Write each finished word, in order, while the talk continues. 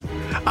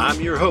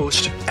I'm your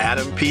host,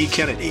 Adam P.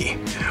 Kennedy.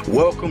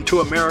 Welcome to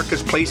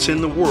America's Place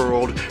in the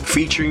World,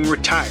 featuring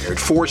retired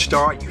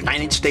 4-star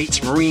United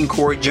States Marine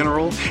Corps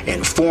General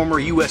and former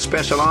U.S.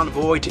 Special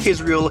Envoy to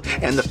Israel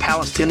and the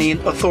Palestinian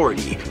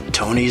Authority,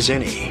 Tony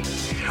Zinni.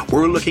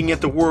 We're looking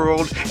at the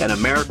world and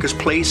America's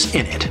place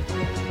in it.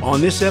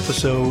 On this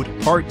episode,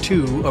 part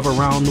 2 of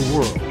Around the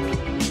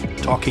World,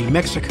 talking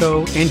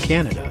Mexico and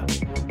Canada.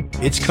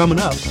 It's coming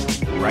up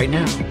right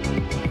now.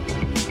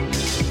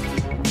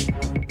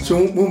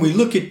 So when we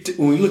look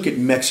at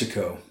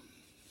Mexico,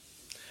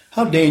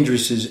 how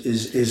dangerous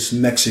is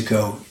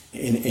Mexico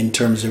in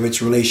terms of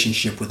its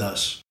relationship with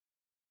us?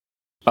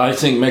 I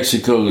think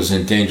Mexico is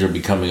in danger of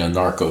becoming a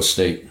narco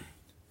state.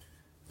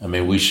 I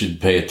mean, we should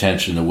pay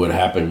attention to what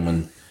happened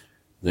when,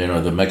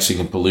 the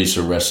Mexican police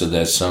arrested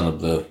that son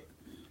of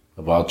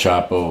Al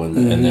Chapo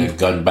and the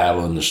gun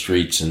battle in the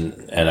streets,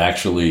 and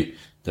actually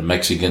the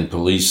Mexican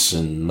police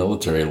and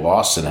military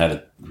lost and had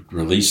to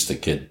release the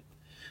kid,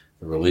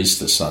 release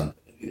the son.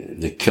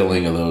 The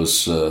killing of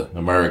those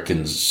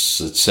Americans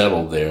that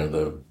settled there,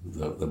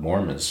 the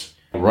Mormons,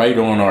 right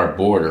on our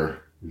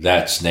border,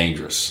 that's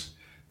dangerous.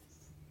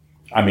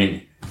 I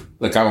mean,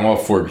 look, I'm all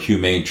for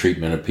humane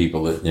treatment of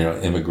people that,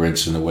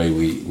 immigrants and the way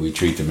we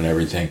treat them and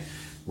everything.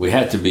 We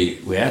have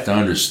to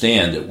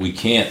understand that we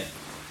can't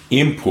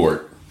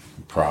import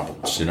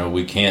problems.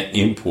 We can't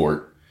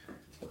import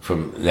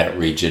from that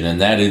region, and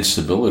that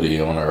instability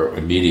on our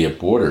immediate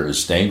border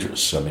is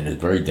dangerous. I mean,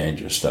 it's very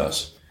dangerous to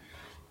us.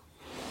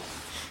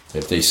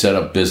 If they set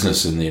up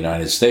business in the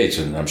United States,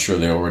 and I'm sure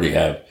they already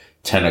have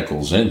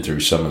tentacles in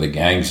through some of the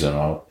gangs and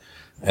all,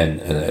 and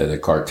the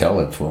cartel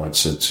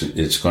influence,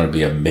 it's going to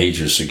be a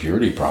major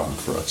security problem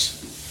for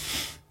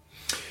us.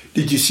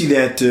 Did you see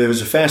that? There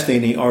was a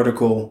fascinating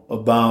article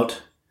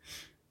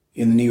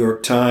in the New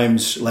York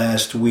Times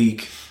last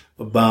week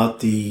about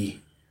the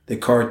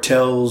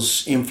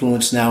cartel's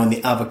influence now in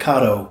the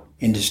avocado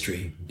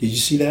industry. Did you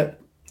see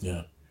that?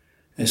 Yeah.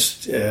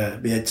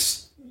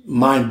 It's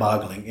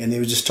mind-boggling, and they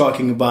were just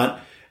talking about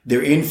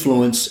their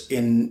influence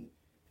in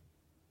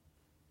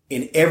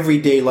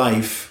everyday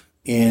life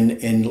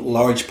in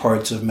large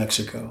parts of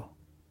Mexico.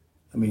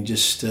 I mean,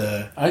 just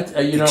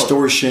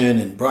extortion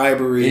and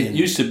bribery. It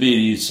used to be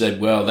you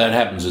said, well, that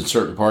happens in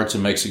certain parts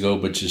of Mexico,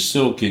 but you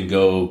still can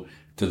go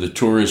to the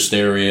tourist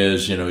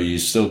areas. You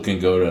still can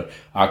go to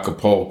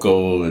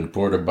Acapulco and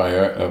Puerto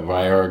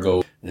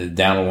Vallarta,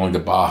 down along the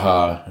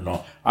Baja and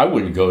all. I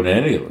wouldn't go to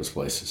any of those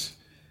places.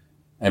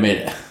 I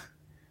mean,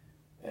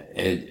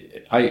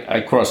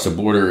 I crossed the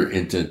border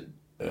into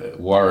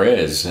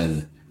Juarez,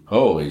 and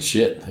holy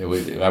shit!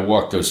 I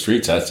walked those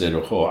streets. I said,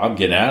 "Oh, I'm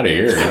getting out of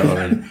here!"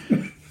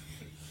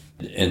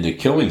 And the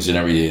killings and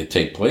everything that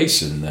take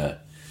place, and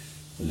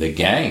the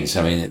gangs.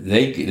 I mean,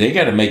 they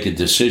got to make a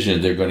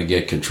decision. They're going to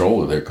get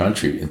control of their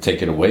country and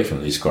take it away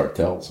from these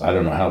cartels. I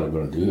don't know how they're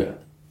going to do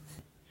that.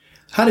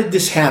 How did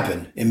this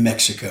happen in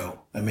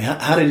Mexico? I mean,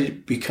 how did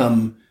it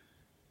become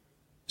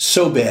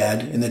so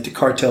bad, and that the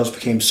cartels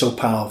became so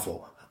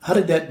powerful? How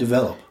did that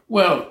develop?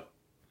 Well,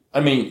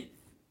 I mean,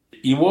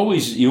 you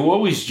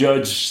always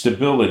judge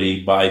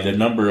stability by the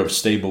number of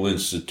stable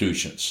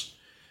institutions.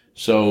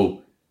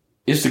 So,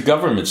 is the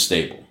government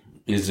stable?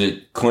 Is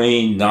it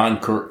clean,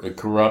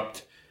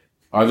 non-corrupt?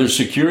 Are their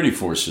security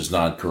forces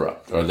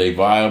non-corrupt? Are they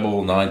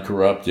viable,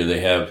 non-corrupt? Do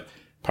they have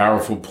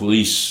powerful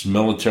police,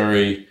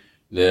 military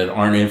that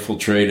aren't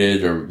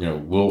infiltrated or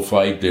will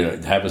fight? Do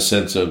they have a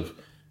sense of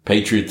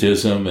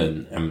patriotism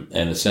and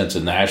a sense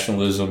of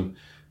nationalism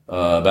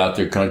about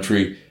their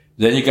country?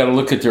 Then you got to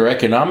look at their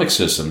economic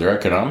system, their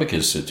economic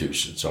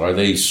institutions. Are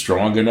they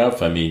strong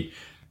enough? I mean,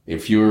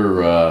 if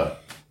you're,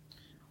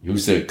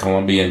 who's the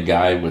Colombian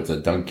guy with the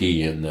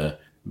donkey and the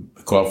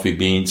coffee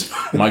beans?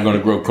 Am I going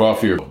to grow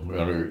coffee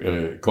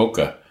or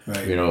coca?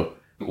 Right.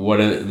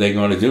 What are they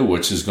going to do?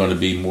 Which is going to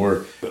be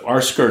more,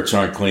 our skirts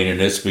aren't clean in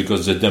this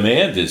because the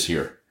demand is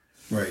here.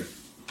 Right.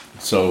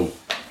 So,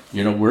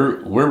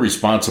 we're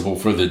responsible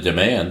for the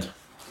demand.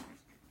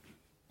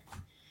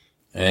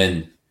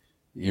 And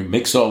you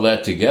mix all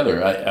that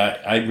together.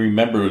 I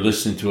remember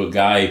listening to a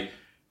guy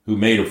who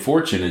made a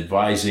fortune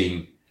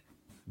advising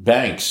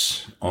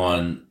banks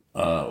on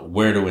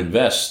where to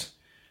invest.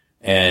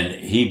 And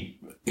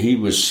he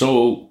was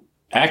so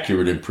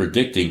accurate in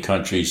predicting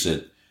countries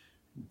that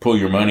pull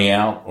your money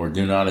out or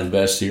do not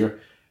invest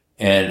here.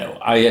 And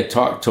I had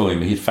talked to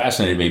him. He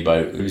fascinated me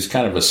he was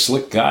kind of a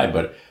slick guy,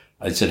 but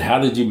I said, how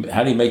do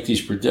you make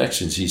these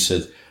predictions? He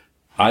said,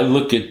 I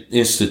look at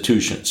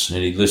institutions,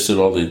 and he listed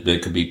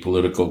it could be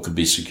political, could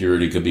be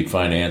security, could be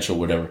financial,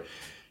 whatever.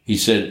 He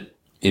said,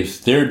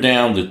 if they're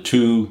down to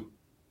 2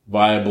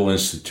 viable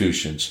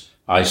institutions,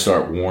 I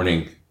start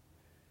warning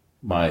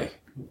my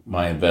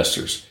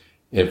investors.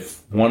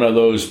 If one of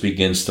those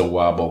begins to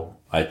wobble,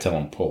 I tell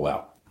them pull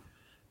out.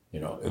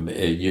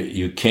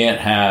 You can't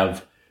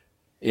have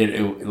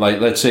it like,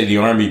 let's say the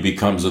army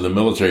becomes, or the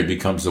military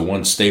becomes the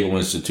one stable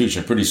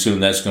institution. Pretty soon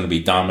that's going to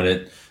be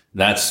dominant.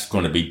 That's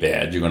going to be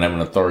bad. You're going to have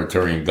an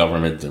authoritarian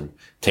government to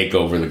take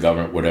over the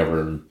government,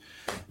 whatever. And,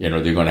 they're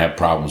going to have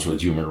problems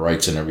with human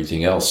rights and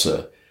everything else.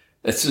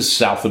 It's just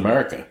South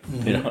America,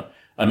 you know.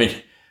 I mean,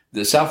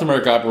 the South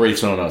America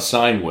operates on a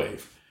sine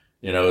wave.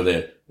 You know,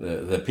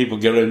 the people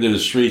get into the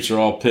streets are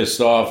all pissed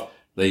off.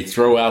 They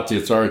throw out the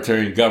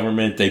authoritarian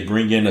government. They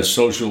bring in a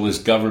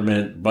socialist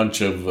government,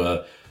 bunch of,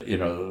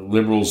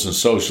 liberals and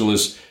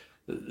socialists.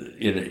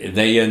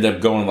 They end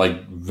up going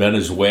like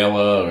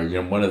Venezuela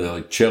or, one of the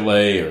like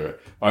Chile or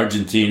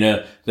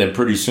Argentina. Then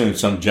pretty soon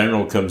some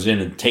general comes in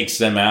and takes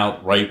them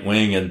out, right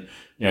wing, and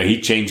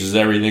he changes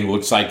everything.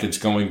 Looks like it's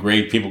going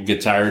great. People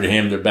get tired of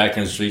him. They're back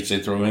in the streets. They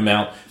throw him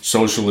out.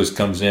 Socialist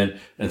comes in.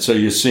 And so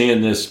you're seeing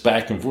this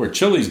back and forth.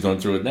 Chile's going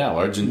through it now.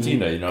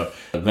 Argentina,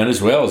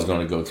 Venezuela's going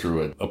to go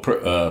through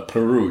it.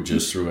 Peru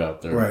just threw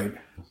out there. Right.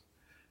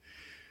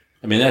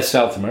 I mean, that's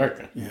South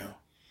America. Yeah.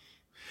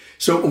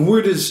 So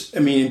where does,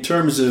 in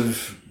terms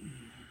of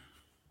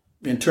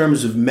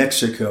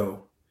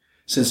Mexico,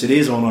 since it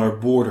is on our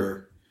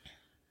border,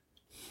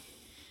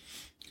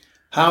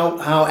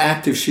 how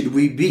active should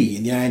we be,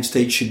 and the United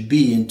States should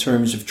be, in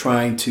terms of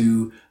trying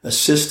to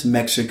assist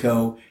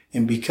Mexico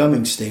in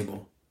becoming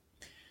stable?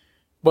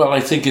 Well, I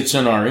think it's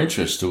in our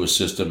interest to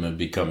assist them in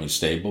becoming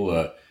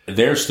stable.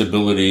 Their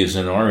stability is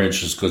in our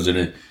interest because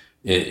it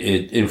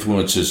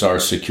influences our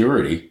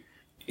security.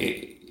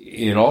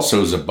 It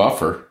also is a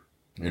buffer,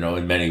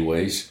 in many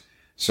ways.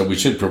 So we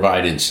should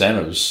provide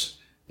incentives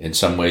in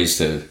some ways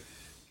to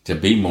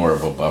be more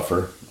of a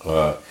buffer.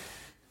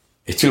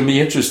 It's going to be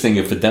interesting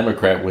if a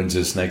Democrat wins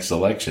this next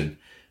election,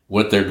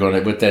 what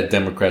that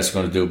Democrat's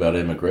going to do about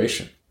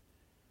immigration.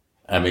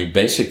 I mean,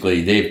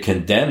 basically, they've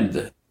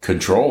condemned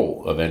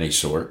control of any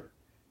sort.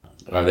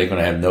 Are they going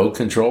to have no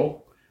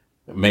control?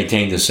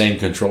 Maintain the same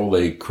control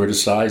they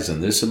criticize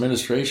in this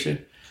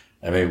administration?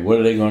 I mean, what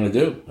are they going to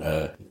do?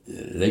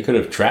 They could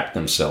have trapped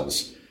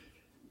themselves.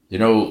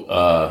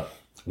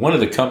 One of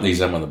the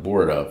companies I'm on the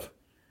board of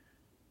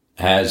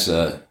has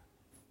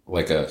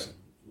like a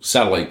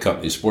satellite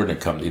company,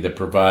 subordinate company that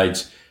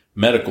provides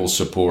medical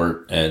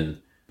support and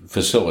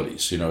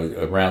facilities,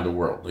 around the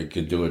world. They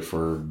could do it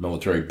for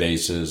military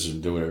bases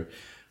and do it.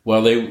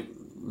 Well,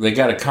 they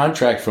got a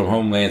contract from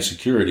Homeland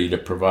Security to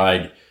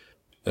provide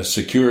a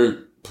secure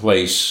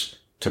place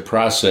to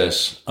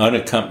process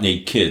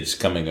unaccompanied kids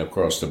coming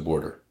across the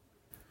border.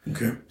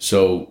 Okay.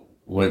 So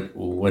when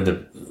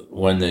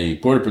the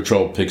Border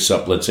Patrol picks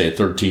up, let's say, a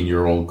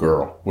 13-year-old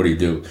girl, what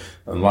do?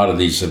 A lot of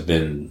these have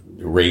been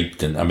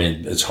raped, and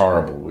it's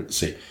horrible to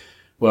see.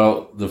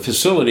 Well, the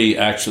facility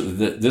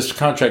this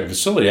contract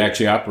facility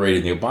actually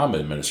operated in the Obama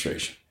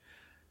administration.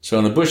 So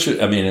in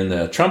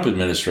the Trump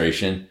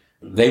administration,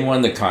 they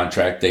won the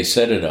contract. They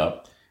set it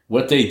up.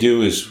 What they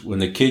do is when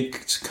the kid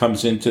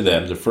comes into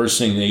them, the first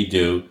thing they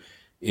do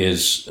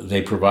is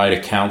they provide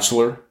a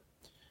counselor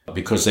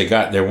because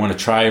they want to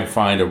try and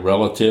find a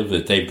relative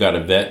that they've got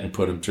to vet and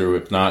put them through,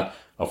 if not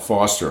a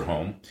foster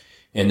home.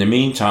 In the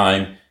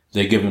meantime,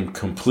 they give them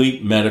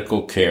complete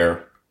medical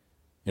care,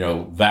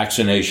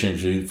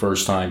 vaccinations the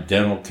first time,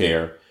 dental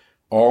care,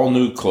 all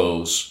new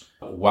clothes,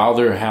 while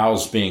they're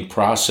housed being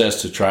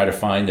processed to try to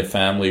find a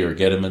family or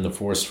get them in the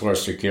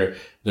foster care.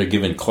 They're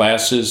given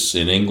classes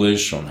in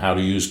English on how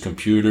to use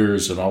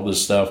computers and all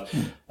this stuff.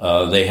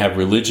 They have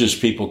religious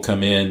people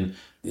come in,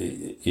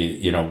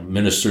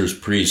 ministers,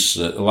 priests.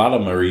 A lot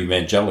of them are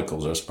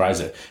evangelicals. I was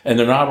surprised at. And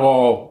they're not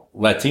all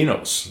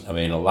Latinos.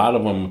 A lot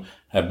of them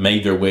have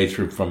made their way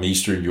through from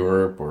Eastern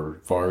Europe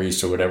or Far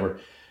East or whatever.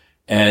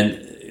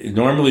 And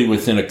normally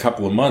within a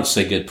couple of months,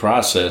 they get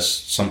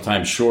processed,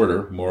 sometimes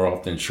shorter, more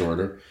often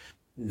shorter.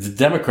 The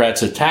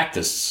Democrats attacked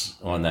us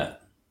on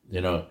that,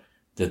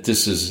 that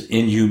this is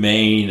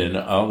inhumane and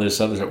all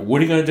this other stuff. What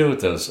are you going to do with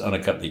those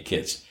unaccompanied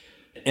kids?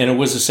 And it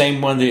was the same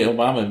one the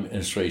Obama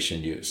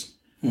administration used.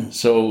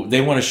 So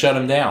they want to shut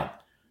them down.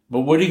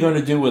 But what are you going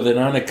to do with an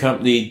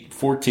unaccompanied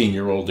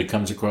 14-year-old that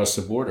comes across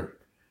the border?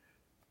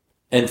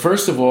 And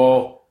first of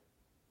all,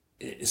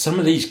 some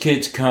of these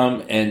kids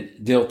come and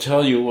they'll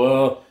tell you,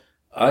 well,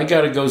 I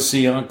got to go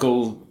see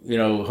Uncle,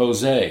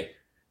 Jose.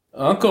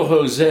 Uncle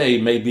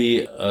Jose may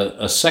be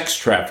a sex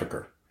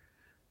trafficker,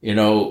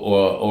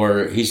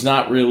 or he's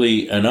not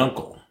really an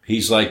uncle.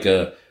 He's like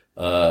a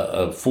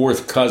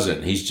fourth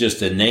cousin. He's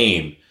just a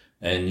name.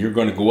 And you're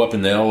going to go up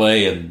into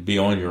L.A. and be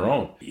on your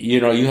own.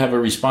 You have a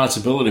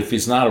responsibility. If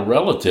he's not a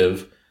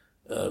relative,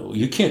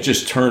 you can't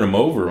just turn him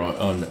over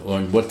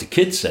on what the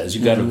kid says.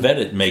 You got to vet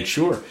it and make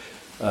sure.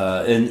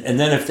 And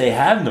then if they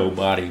have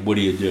nobody, what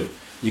do?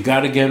 You got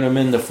to get them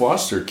into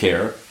foster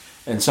care,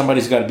 and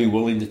somebody's got to be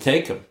willing to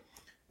take them.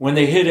 When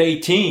they hit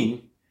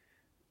 18,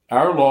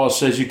 our law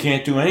says you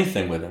can't do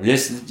anything with them.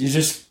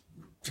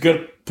 You got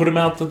to put them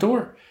out the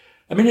door.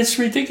 It's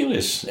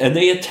ridiculous. And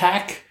they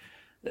attack.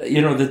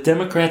 The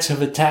Democrats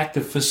have attacked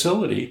the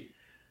facility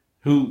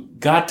who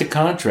got the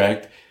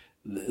contract.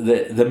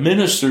 The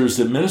ministers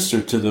that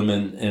ministered to them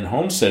in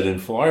Homestead in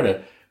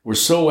Florida were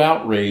so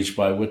outraged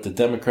by what the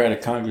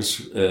Democratic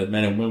congressmen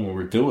and women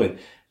were doing.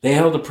 They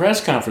held a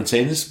press conference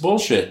saying, this is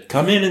bullshit.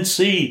 Come in and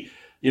see.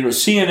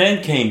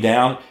 CNN came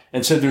down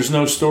and said there's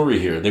no story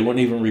here. They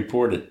wouldn't even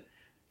report it.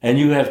 And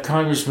you have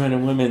congressmen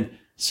and women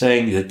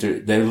saying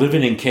that they're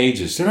living in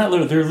cages. They're not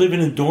living, they're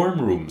living in dorm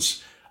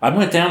rooms. I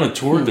went down and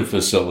toured the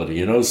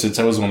facility, since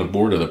I was on the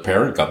board of the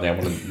parent company.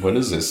 What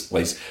is this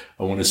place?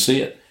 I want to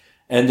see it.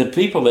 And the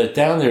people that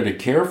down there to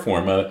care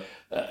for them,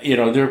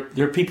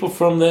 they're people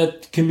from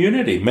that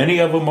community. Many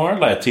of them are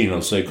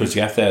Latinos, because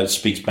you have to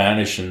speak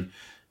Spanish and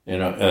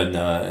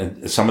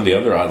some of the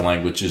other odd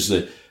languages.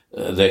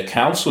 The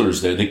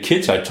counselors there, the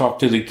kids, I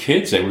talked to the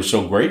kids. They were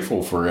so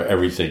grateful for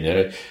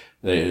everything.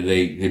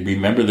 They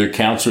remember their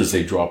counselors.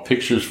 They draw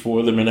pictures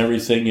for them and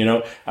everything.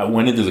 I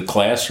went into the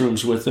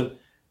classrooms with them.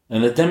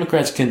 And the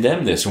Democrats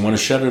condemn this and want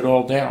to shut it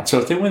all down. So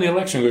if they win the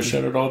election, they're going to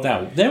shut it all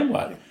down. Then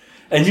what?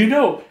 And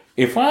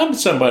if I'm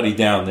somebody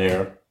down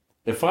there,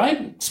 if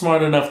I'm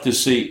smart enough to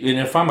see, and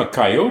if I'm a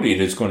coyote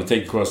that's going to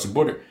take across the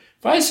border,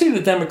 if I see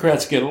the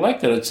Democrats get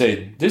elected, I'd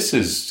say, this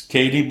is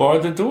Katie bar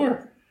the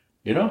door.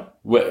 I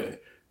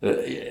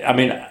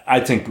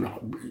think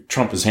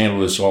Trump has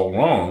handled this all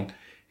wrong.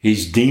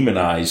 He's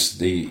demonized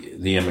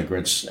the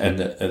immigrants and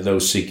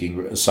those seeking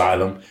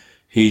asylum.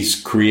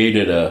 He's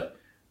created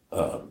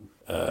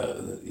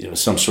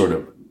some sort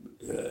of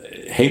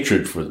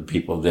hatred for the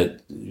people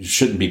that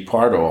shouldn't be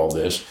part of all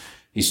this.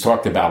 He's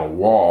talked about a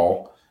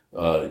wall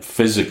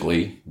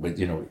physically, but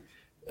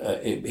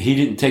he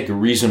didn't take a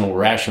reasonable,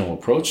 rational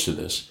approach to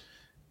this.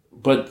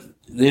 But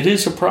it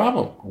is a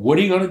problem. What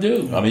are you going to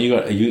do? I mean,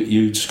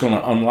 you're just going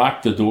to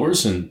unlock the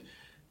doors, and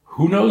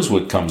who knows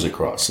what comes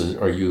across?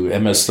 Are you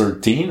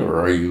MS-13, or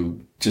are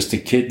you just a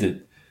kid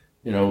that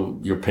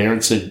your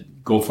parents said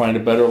go find a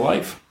better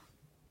life?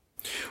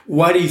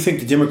 Why do you think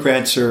the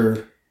Democrats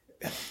are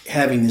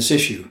having this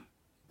issue?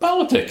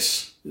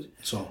 Politics.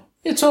 That's all.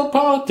 It's all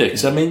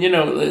politics. I mean,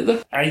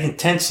 I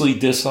intensely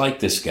dislike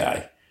this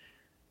guy.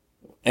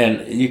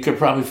 And you could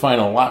probably find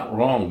a lot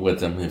wrong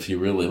with him if you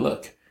really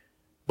look.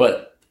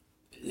 But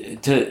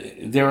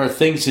there are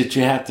things that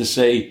you have to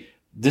say,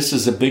 this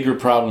is a bigger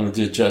problem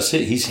than just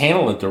it. He's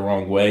handling it the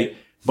wrong way,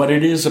 but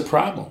it is a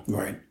problem.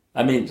 Right.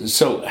 I mean,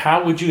 so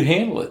how would you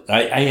handle it?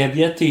 I have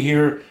yet to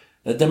hear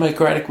a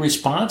Democratic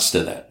response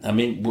to that. I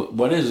mean,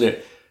 what is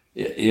it?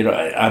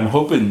 I'm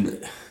hoping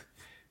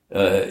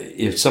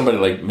if somebody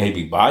like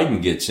maybe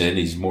Biden gets in,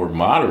 he's more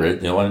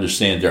moderate, they'll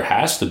understand there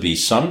has to be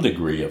some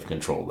degree of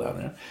control down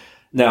there.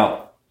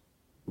 Now,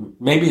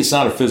 maybe it's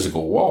not a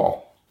physical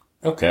wall.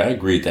 Okay, I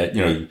agree that,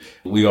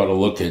 we ought to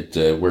look at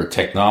where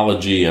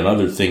technology and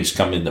other things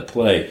come into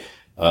play.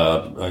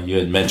 You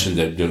had mentioned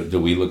that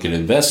do we look at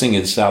investing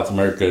in South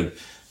America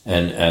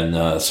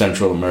and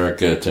Central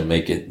America to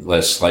make it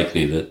less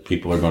likely that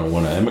people are going to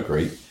want to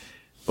emigrate.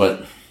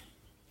 But,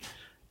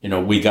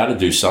 we got to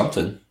do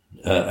something.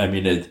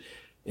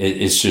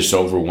 It's just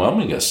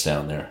overwhelming us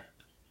down there.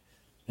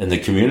 And the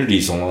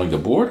communities along the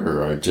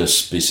border are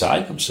just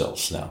beside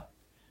themselves now.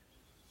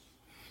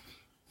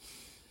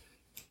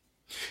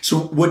 So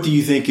what do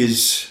you think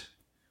is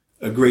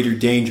a greater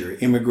danger,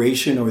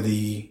 immigration or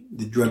the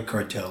drug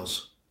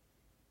cartels?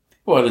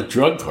 Well, the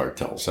drug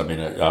cartels,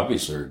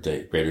 obviously are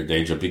greater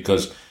danger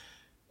because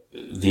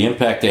the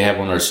impact they have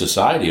on our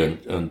society,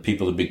 on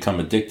people that become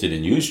addicted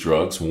and use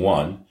drugs,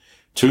 one.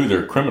 Two,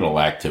 their criminal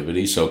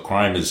activity. So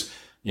crime is,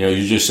 you're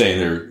just saying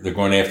they're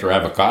going after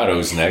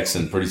avocados next,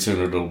 and pretty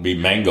soon it'll be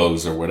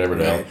mangoes or whatever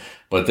the hell.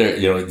 But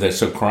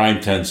so crime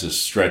tends to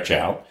stretch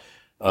out.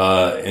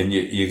 And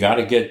you got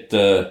to get,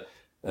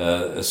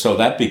 so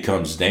that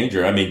becomes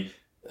danger. I mean,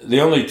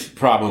 the only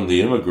problem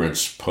the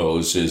immigrants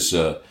pose is,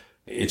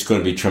 it's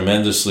going to be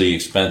tremendously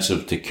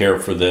expensive to care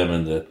for them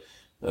and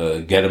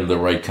to get them the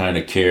right kind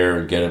of care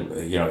and get them,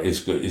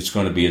 it's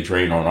going to be a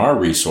drain on our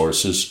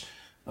resources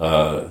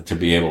to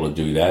be able to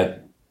do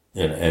that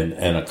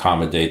and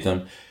accommodate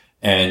them.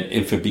 And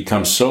if it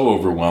becomes so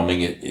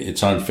overwhelming,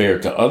 it's unfair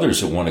to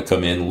others that want to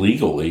come in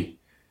legally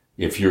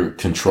if you're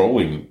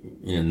controlling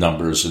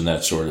numbers and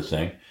that sort of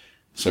thing.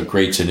 So it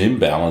creates an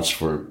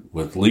imbalance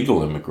with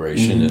legal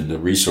immigration and the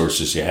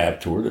resources you have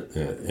toward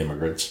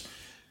immigrants.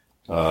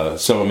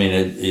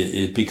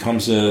 It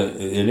becomes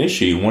an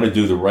issue. You want to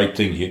do the right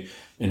thing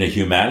in a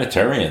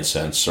humanitarian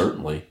sense,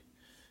 certainly.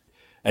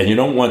 And you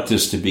don't want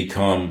this to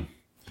become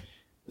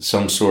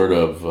some sort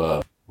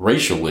of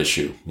racial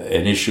issue,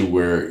 an issue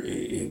where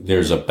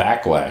there's a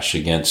backlash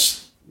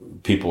against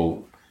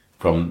people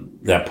from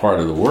that part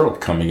of the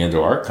world coming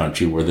into our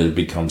country, where there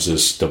becomes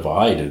this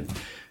divide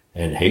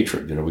and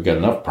hatred. We got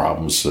enough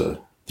problems to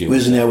deal with.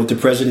 Isn't that what the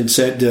president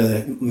said?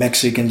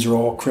 Mexicans are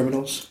all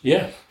criminals?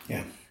 Yeah.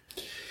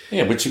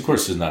 Yeah, which of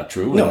course is not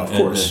true. No, of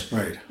course,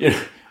 right.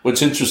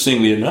 What's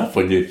interestingly enough,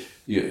 when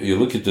you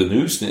look at the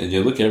news and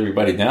you look at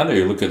everybody down there,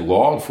 you look at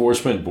law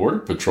enforcement, border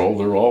patrol,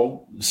 they're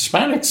all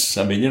Hispanics.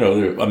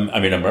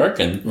 They're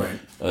American, right.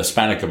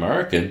 Hispanic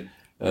American.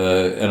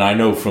 And I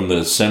know from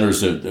the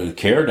centers of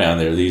care down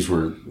there, these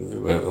were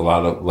a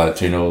lot of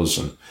Latinos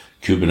and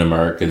Cuban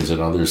Americans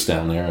and others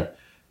down there.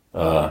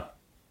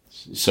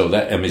 So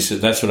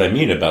that's what I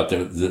mean about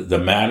the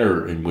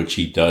manner in which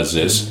he does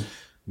this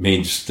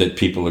means that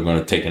people are going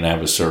to take an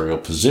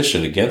adversarial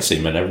position against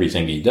him and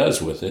everything he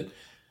does with it,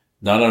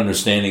 not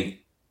understanding,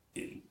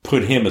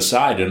 put him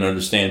aside and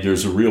understand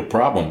there's a real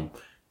problem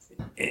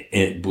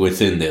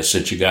within this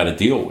that you got to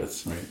deal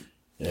with. Right.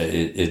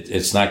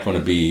 It's not going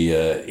to be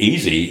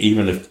easy.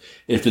 Even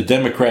if the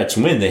Democrats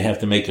win, they have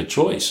to make a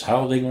choice.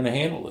 How are they going to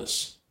handle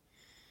this?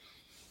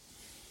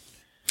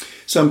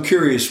 So I'm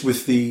curious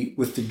with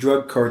the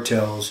drug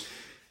cartels.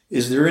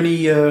 Is there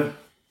any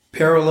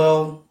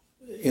parallel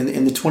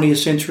in the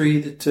 20th century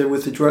that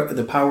with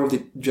the power of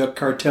the drug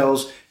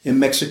cartels in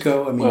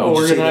Mexico? I mean, well,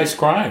 organized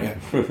crime, yeah.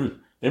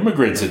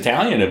 Immigrants,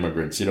 Italian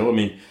immigrants. I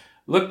mean,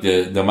 look,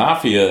 the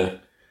mafia.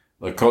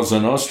 La Cosa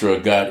Nostra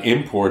got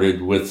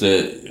imported with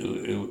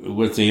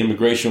the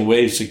immigration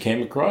waves that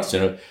came across.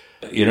 In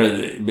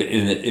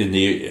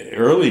the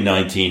early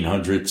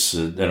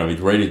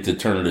 1900s, right at the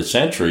turn of the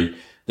century,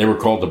 they were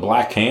called the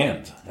Black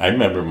Hand. I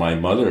remember my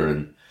mother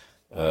and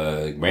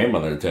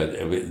grandmother.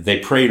 They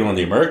preyed on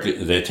the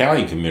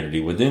Italian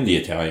community within the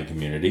Italian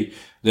community.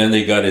 Then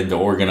they got into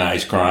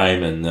organized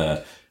crime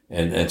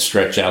and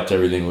stretched out to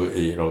everything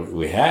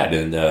we had,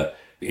 and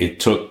it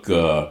took.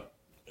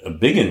 A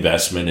big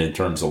investment in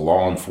terms of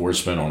law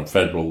enforcement on a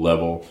federal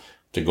level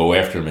to go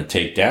after them and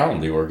take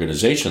down the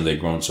organization. They've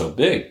grown so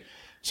big.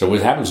 So what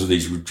happens with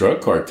these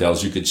drug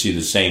cartels, you could see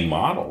the same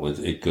model.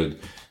 It could,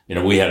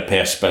 we had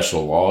passed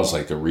special laws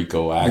like the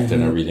RICO Act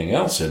and everything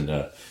else.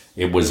 And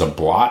it was a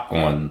blot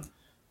on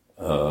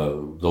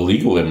the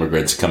legal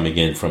immigrants coming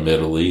in from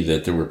Italy,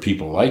 that there were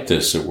people like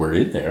this that were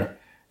in there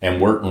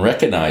and weren't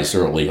recognized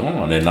early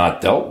on and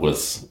not dealt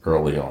with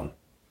early on.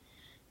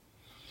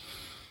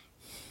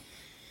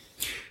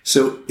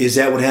 So is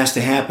that what has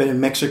to happen in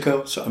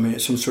Mexico? So, I mean,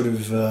 some sort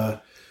of...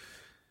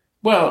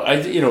 Well,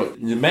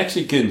 the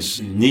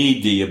Mexicans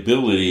need the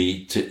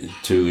ability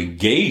to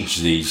engage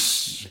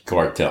these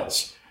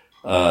cartels.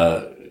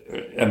 The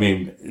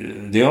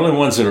only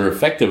ones that are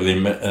effective are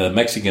the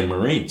Mexican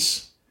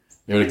Marines.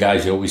 They're the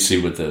guys you always see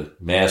with the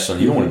masks on.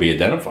 You don't want to be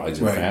identified.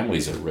 Their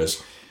families at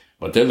risk.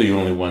 But they're the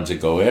only ones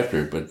that go after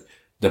it. But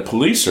the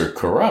police are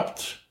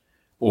corrupt,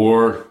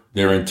 or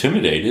they're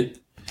intimidated,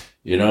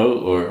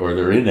 or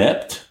they're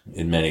inept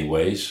in many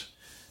ways.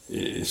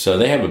 So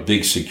they have a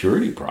big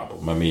security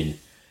problem. I mean,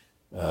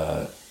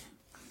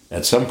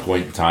 at some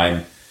point in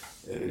time,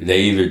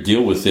 they either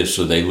deal with this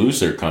or they lose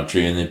their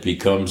country and it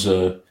becomes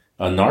a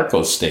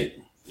narco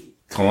state.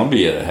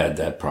 Colombia had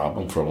that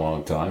problem for a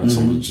long time.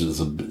 Which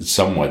is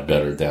somewhat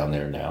better down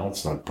there now.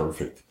 It's not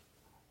perfect.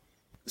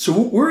 So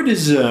where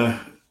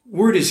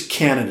does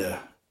Canada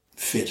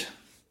fit?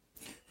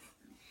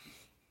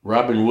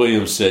 Robin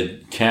Williams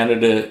said,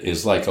 Canada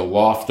is like a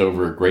loft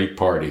over a great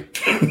party.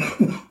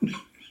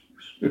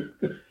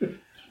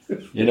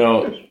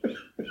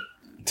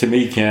 To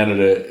me,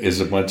 Canada is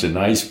a bunch of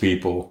nice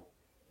people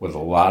with a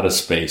lot of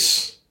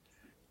space.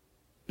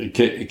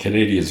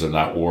 Canadians are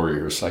not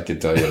warriors, I can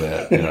tell you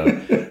that.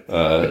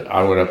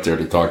 I went up there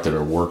to talk to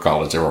their war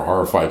college. They were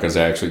horrified because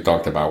I actually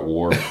talked about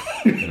war.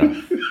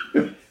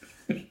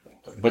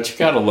 But you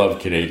gotta love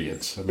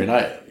Canadians. I mean,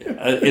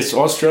 it's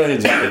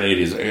Australians and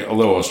Canadians,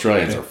 although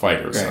Australians are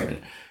fighters. Right.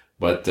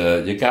 But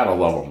you gotta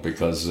love them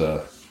because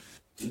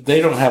they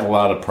don't have a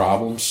lot of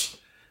problems,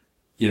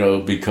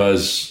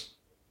 because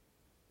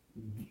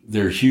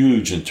they're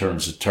huge in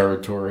terms of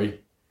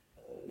territory.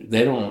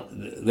 They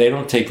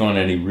don't take on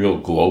any real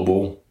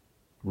global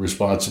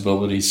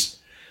responsibilities.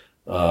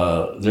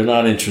 They're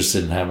not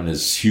interested in having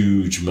this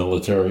huge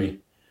military.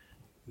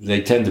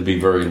 They tend to be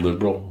very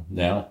liberal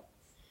now.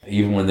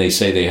 Even when they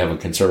say they have a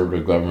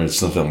conservative government,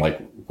 it's nothing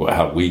like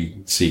how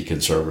we see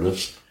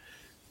conservatives.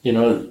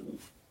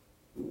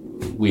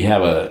 We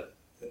have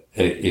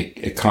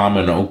a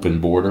common open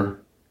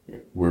border.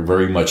 We're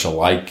very much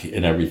alike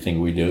in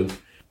everything we do.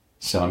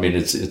 So, I mean,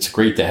 it's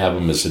great to have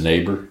them as a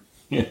neighbor.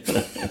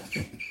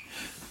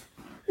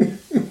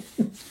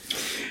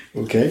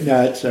 Okay,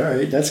 no, that's all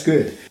right. That's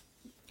good.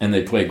 And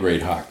they play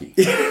great hockey.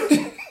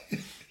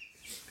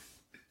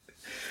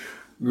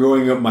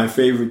 Growing up, my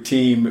favorite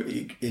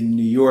team in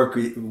New York,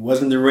 it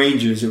wasn't the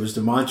Rangers, it was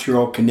the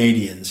Montreal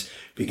Canadiens.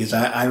 Because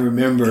I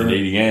remember...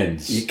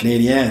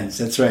 Canadiens,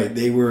 that's right.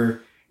 They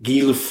were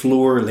Guy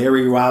Lafleur,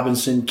 Larry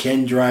Robinson,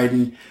 Ken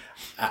Dryden.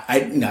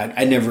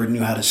 I never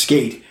knew how to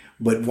skate,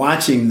 but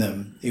watching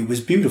them, it was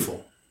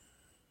beautiful.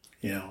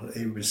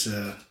 It was...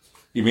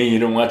 You mean you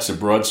didn't watch the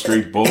Broad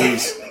Street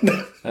Bullies?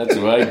 That's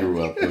who I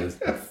grew up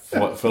with.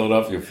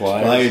 Philadelphia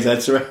Flyers.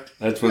 That's right.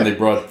 That's when they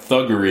brought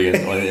thuggery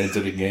into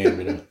the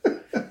game.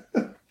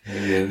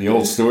 The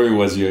old story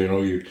was,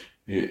 you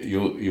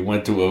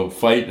went to a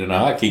fight in a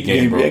hockey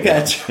game.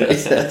 That's right.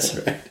 That's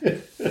right.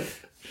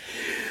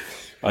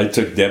 I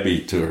took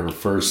Debbie to her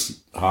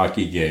first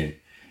hockey game,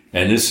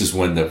 and this is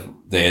when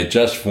they had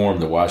just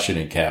formed the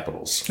Washington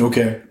Capitals.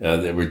 Okay.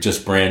 They were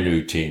just brand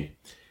new team,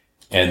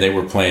 and they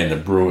were playing the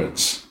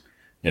Bruins.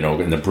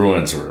 And the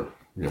Bruins were,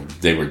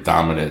 they were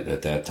dominant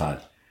at that time.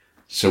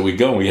 So we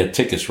had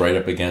tickets right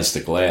up against the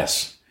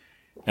glass.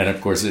 And of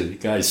course, the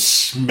guy's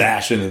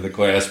smashing in the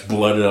glass,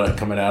 blood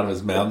coming out of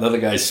his mouth. Another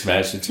guy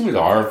smashing. She was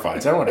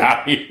horrified. I went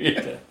out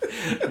here.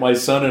 My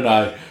son and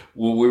I,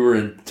 when we were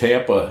in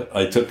Tampa,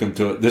 I took him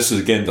to, this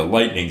is again, the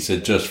Lightnings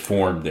had just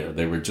formed there.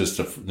 They were just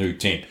a new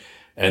team.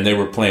 And they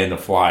were playing the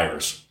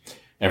Flyers.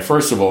 And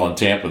first of all, in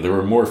Tampa, there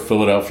were more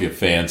Philadelphia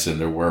fans than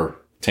there were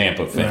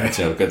Tampa fans.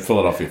 Right. You know,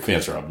 Philadelphia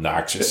fans are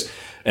obnoxious.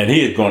 And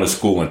he had gone to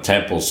school in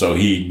Temple, so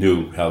he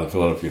knew how the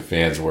Philadelphia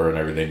fans were and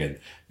everything. And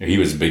he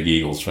was a big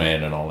Eagles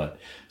fan and all that.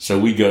 So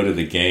we go to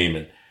the game,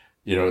 and,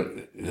 you know,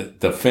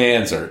 the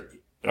fans are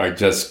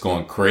just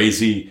going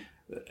crazy.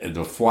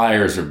 The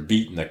Flyers are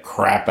beating the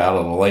crap out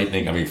of the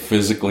Lightning. I mean,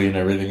 physically and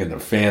everything. And the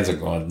fans are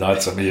going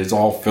nuts. I mean, it's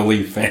all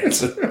Philly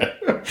fans.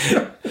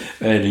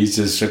 And he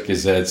just shook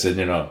his head and said,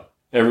 you know,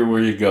 everywhere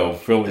you go,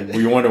 Philly.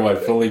 We wonder why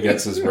Philly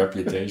gets this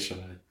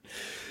reputation.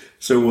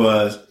 So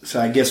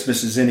I guess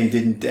Mrs. Zinni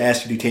didn't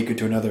ask you to take her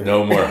to another.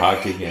 No more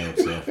hockey games.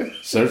 Yeah.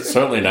 So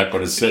certainly not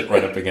going to sit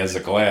right up against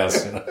the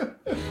glass. You know?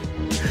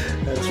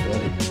 That's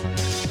funny.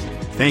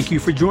 Thank you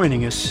for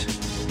joining us.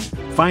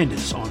 Find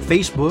us on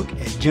Facebook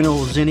at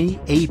General Zinni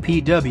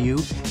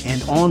APW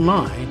and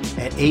online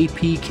at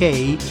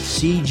APKCG/APW.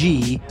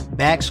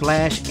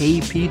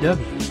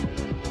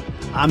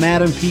 I'm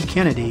Adam P.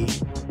 Kennedy,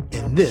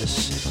 and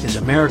this is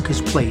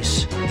America's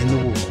Place in the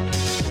World.